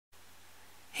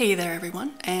Hey there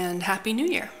everyone, and Happy New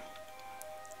Year!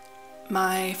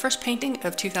 My first painting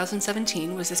of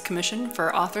 2017 was this commission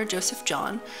for author Joseph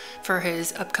John for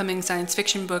his upcoming science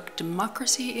fiction book,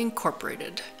 Democracy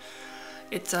Incorporated.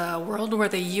 It's a world where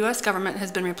the US government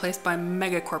has been replaced by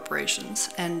mega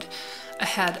corporations, and I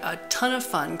had a ton of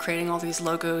fun creating all these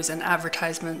logos and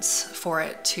advertisements for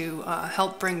it to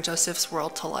help bring Joseph's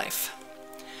world to life.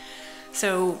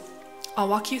 So I'll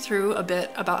walk you through a bit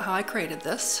about how I created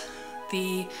this.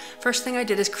 The first thing I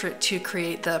did is to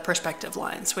create the perspective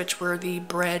lines, which were the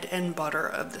bread and butter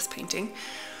of this painting.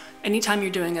 Anytime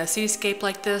you're doing a cityscape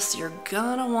like this, you're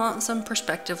gonna want some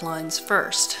perspective lines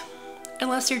first.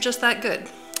 Unless you're just that good.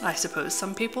 I suppose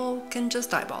some people can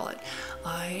just eyeball it.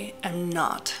 I am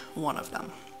not one of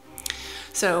them.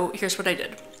 So here's what I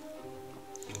did.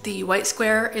 The white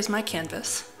square is my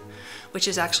canvas, which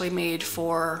is actually made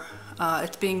for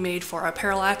it's being made for a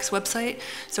Parallax website,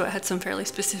 so it had some fairly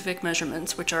specific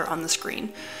measurements which are on the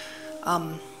screen.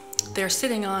 They're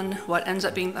sitting on what ends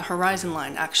up being the horizon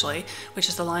line, actually, which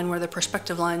is the line where the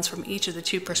perspective lines from each of the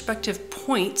two perspective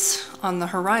points on the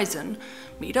horizon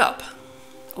meet up,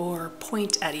 or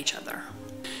point at each other.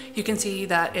 You can see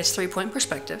that it's 3-point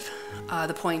perspective.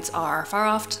 The points are far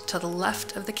off to the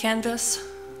left of the canvas,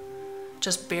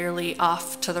 just barely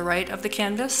off to the right of the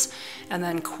canvas, and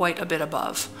then quite a bit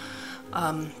above.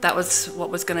 That was what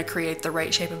was going to create the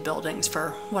right shape of buildings for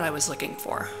what I was looking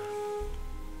for.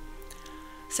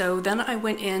 So then I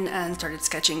went in and started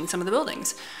sketching some of the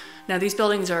buildings. Now these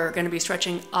buildings are going to be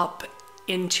stretching up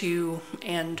into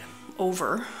and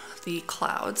over the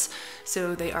clouds,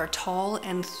 so they are tall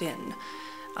and thin.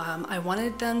 I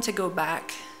wanted them to go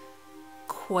back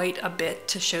quite a bit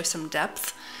to show some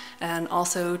depth, and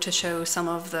also to show some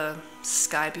of the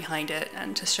sky behind it,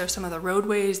 and to show some of the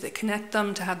roadways that connect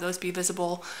them, to have those be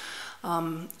visible.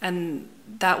 And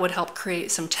that would help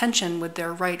create some tension with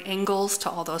their right angles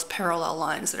to all those parallel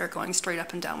lines that are going straight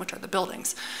up and down, which are the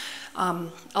buildings.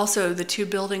 Also, the two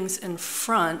buildings in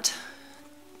front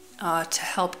to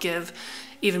help give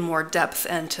even more depth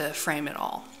and to frame it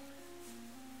all.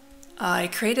 I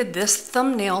created this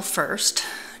thumbnail first,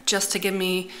 just to give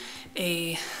me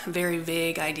a very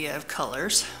vague idea of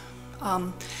colors.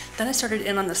 Then I started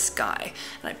in on the sky,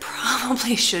 and I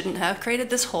probably shouldn't have created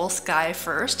this whole sky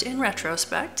first in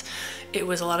retrospect. It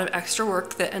was a lot of extra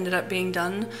work that ended up being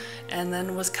done and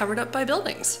then was covered up by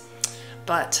buildings.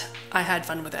 But I had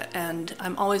fun with it, and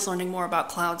I'm always learning more about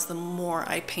clouds the more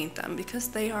I paint them, because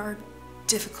they are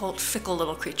difficult, fickle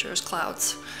little creatures,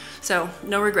 clouds. So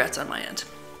no regrets on my end.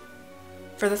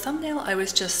 For the thumbnail, I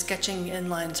was just sketching in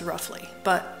lines roughly,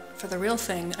 but for the real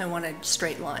thing, I wanted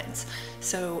straight lines.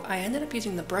 So I ended up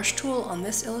using the brush tool on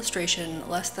this illustration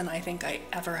less than I think I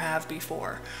ever have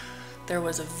before. There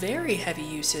was a very heavy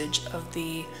usage of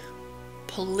the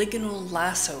polygonal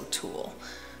lasso tool.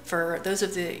 For those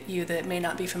of you that may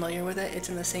not be familiar with it, it's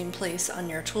in the same place on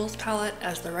your tools palette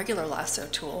as the regular lasso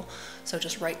tool. So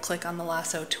just right click on the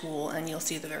lasso tool and you'll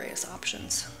see the various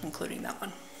options, including that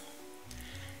one.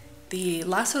 The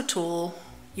lasso tool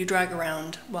you drag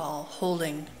around while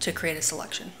holding to create a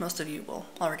selection. Most of you will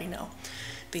already know.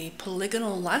 The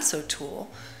polygonal lasso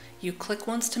tool, you click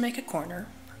once to make a corner,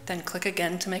 then click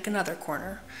again to make another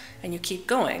corner, and you keep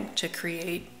going to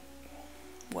create,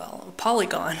 well, a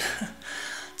polygon.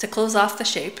 To close off the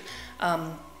shape,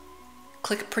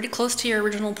 click pretty close to your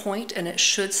original point and it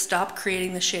should stop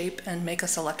creating the shape and make a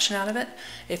selection out of it.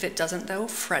 If it doesn't though,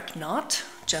 fret not,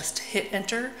 just hit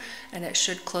enter and it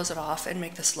should close it off and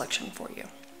make the selection for you.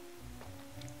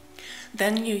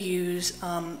 Then you use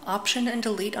Option and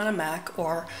Delete on a Mac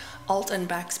or Alt and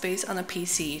Backspace on a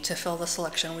PC to fill the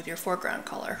selection with your foreground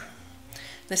color.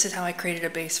 This is how I created a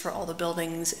base for all the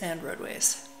buildings and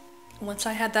roadways. Once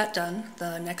I had that done,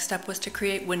 the next step was to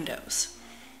create windows.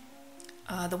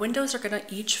 The windows are going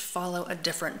to each follow a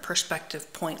different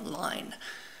perspective point line.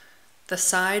 The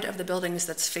side of the buildings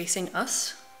that's facing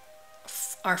us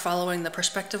are following the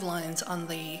perspective lines of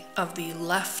the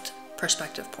left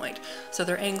perspective point, so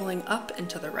they're angling up and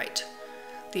to the right.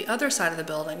 The other side of the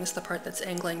buildings, the part that's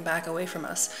angling back away from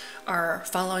us, are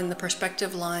following the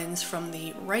perspective lines from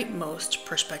the rightmost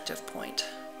perspective point.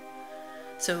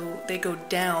 So they go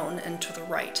down and to the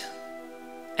right,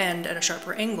 and at a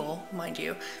sharper angle, mind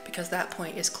you, because that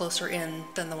point is closer in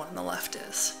than the one on the left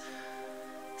is.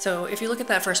 So if you look at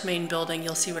that first main building,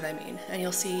 you'll see what I mean, and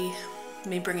you'll see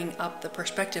me bringing up the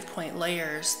perspective point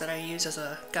layers that I use as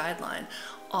a guideline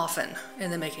often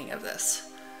in the making of this.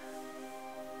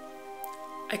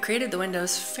 I created the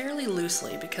windows fairly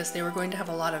loosely because they were going to have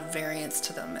a lot of variance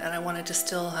to them, and I wanted to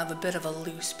still have a bit of a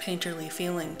loose painterly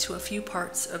feeling to a few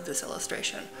parts of this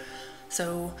illustration.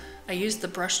 So I used the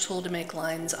brush tool to make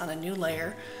lines on a new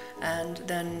layer and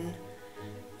then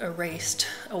erased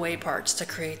away parts to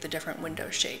create the different window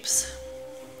shapes.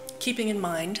 Keeping in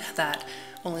mind that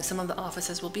only some of the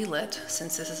offices will be lit,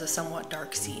 since this is a somewhat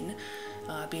dark scene,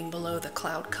 being below the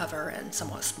cloud cover and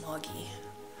somewhat smoggy.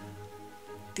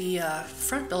 The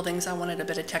front buildings I wanted a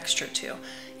bit of texture to,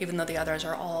 even though the others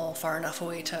are all far enough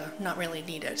away to not really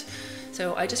need it.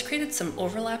 So I just created some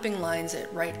overlapping lines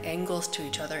at right angles to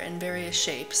each other in various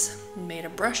shapes, made a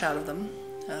brush out of them,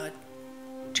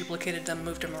 duplicated them,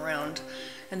 moved them around,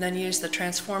 and then used the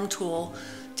transform tool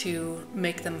to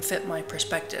make them fit my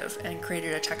perspective and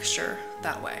created a texture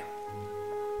that way.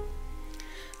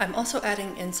 I'm also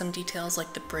adding in some details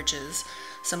like the bridges,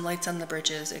 some lights on the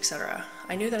bridges, etc.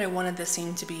 I knew that I wanted this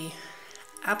scene to be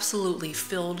absolutely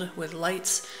filled with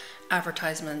lights,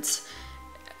 advertisements,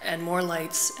 and more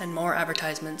lights and more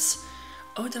advertisements.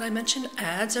 Oh, did I mention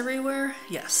ads everywhere?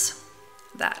 Yes,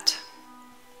 that.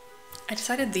 I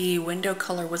decided the window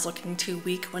color was looking too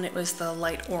weak when it was the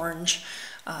light orange,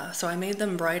 so I made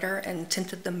them brighter and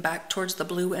tinted them back towards the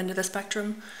blue end of the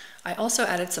spectrum. I also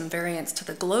added some variants to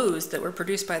the glows that were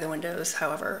produced by the windows,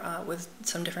 however, with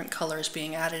some different colors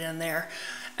being added in there,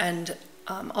 and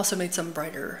also made some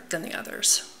brighter than the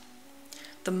others.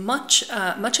 Much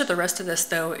of the rest of this,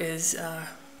 though, is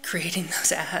creating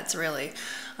those ads, really.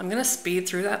 I'm going to speed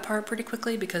through that part pretty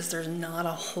quickly because there's not a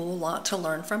whole lot to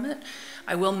learn from it.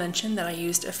 I will mention that I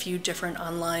used a few different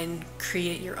online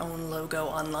create your own logo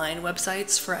online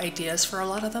websites for ideas for a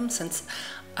lot of them, since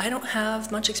I don't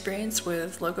have much experience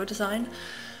with logo design.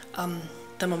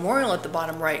 The memorial at the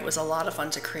bottom right was a lot of fun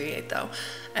to create, though,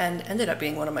 and ended up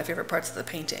being one of my favorite parts of the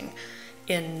painting.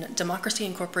 In Democracy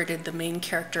Incorporated, the main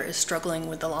character is struggling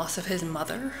with the loss of his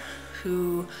mother,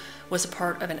 who was a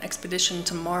part of an expedition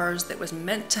to Mars that was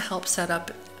meant to help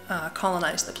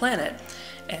colonize the planet,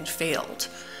 and failed.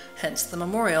 Hence the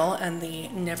memorial and the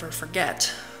never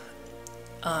forget,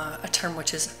 a term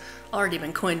which has already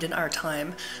been coined in our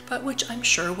time, but which I'm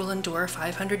sure will endure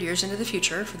 500 years into the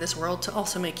future for this world to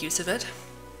also make use of it.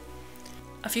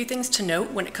 A few things to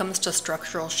note when it comes to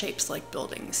structural shapes like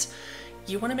buildings.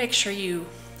 You want to make sure you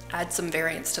add some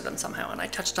variance to them somehow, and I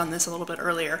touched on this a little bit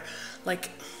earlier. Like,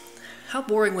 how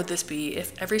boring would this be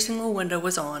if every single window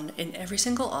was on in every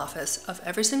single office of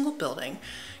every single building,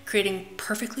 creating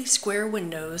perfectly square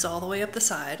windows all the way up the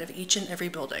side of each and every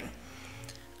building?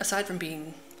 Aside from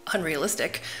being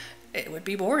unrealistic, it would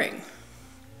be boring.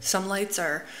 Some lights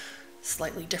are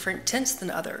slightly different tints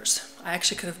than others. I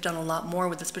actually could have done a lot more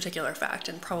with this particular fact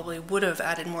and probably would have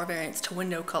added more variance to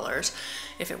window colors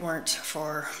if it weren't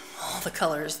for all the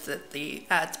colors that the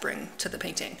ads bring to the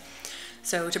painting.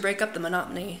 So to break up the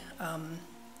monotony,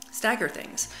 stagger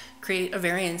things, create a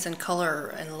variance in color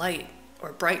and light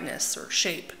or brightness or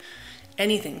shape,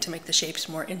 anything to make the shapes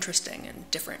more interesting and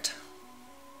different.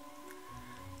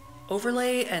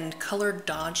 Overlay and color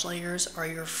dodge layers are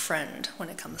your friend when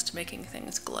it comes to making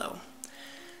things glow.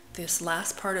 This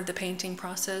last part of the painting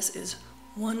process is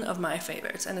one of my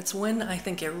favorites, and it's when I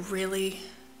think it really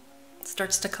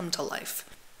starts to come to life.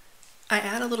 I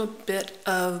add a little bit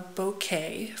of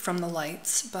bokeh from the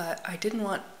lights, but I didn't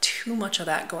want too much of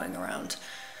that going around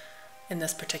in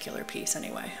this particular piece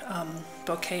anyway.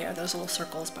 Bokeh are those little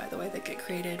circles, by the way, that get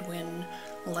created when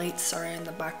lights are in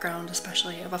the background,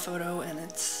 especially of a photo, and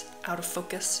it's out of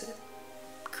focus. It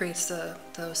creates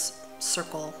those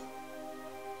circle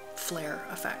flare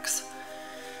effects.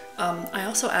 I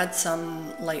also add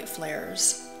some light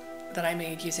flares that I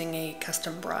made using a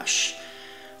custom brush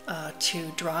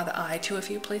to draw the eye to a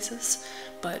few places,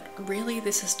 but really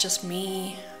this is just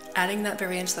me adding that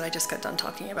variance that I just got done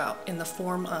talking about in the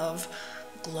form of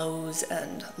glows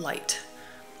and light.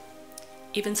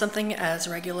 Even something as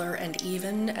regular and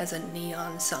even as a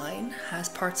neon sign has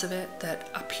parts of it that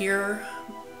appear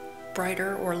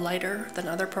brighter or lighter than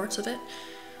other parts of it.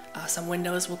 Some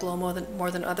windows will glow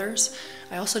more than others.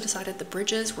 I also decided the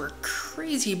bridges were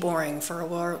crazy boring for a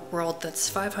world that's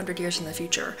 500 years in the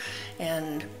future,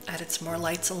 and added some more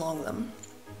lights along them.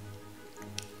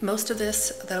 Most of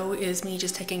this, though, is me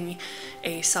just taking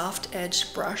a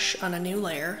soft-edged brush on a new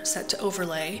layer set to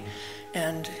overlay,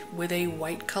 and with a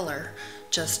white color,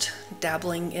 just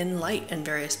dabbling in light in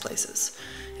various places.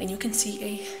 And you can see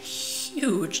a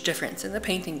huge difference in the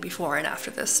painting before and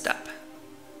after this step.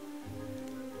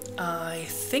 I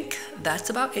think that's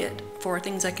about it for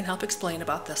things I can help explain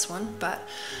about this one, but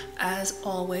as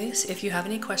always, if you have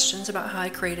any questions about how I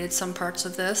created some parts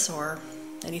of this, or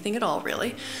anything at all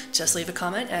really, just leave a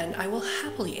comment and I will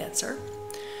happily answer.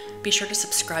 Be sure to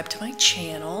subscribe to my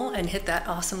channel and hit that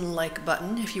awesome like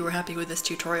button if you were happy with this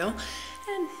tutorial,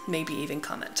 and maybe even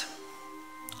comment.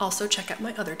 Also check out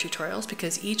my other tutorials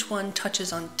because each one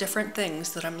touches on different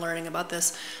things that I'm learning about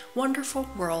this wonderful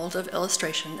world of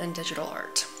illustration and digital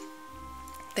art.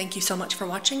 Thank you so much for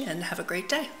watching and have a great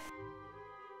day.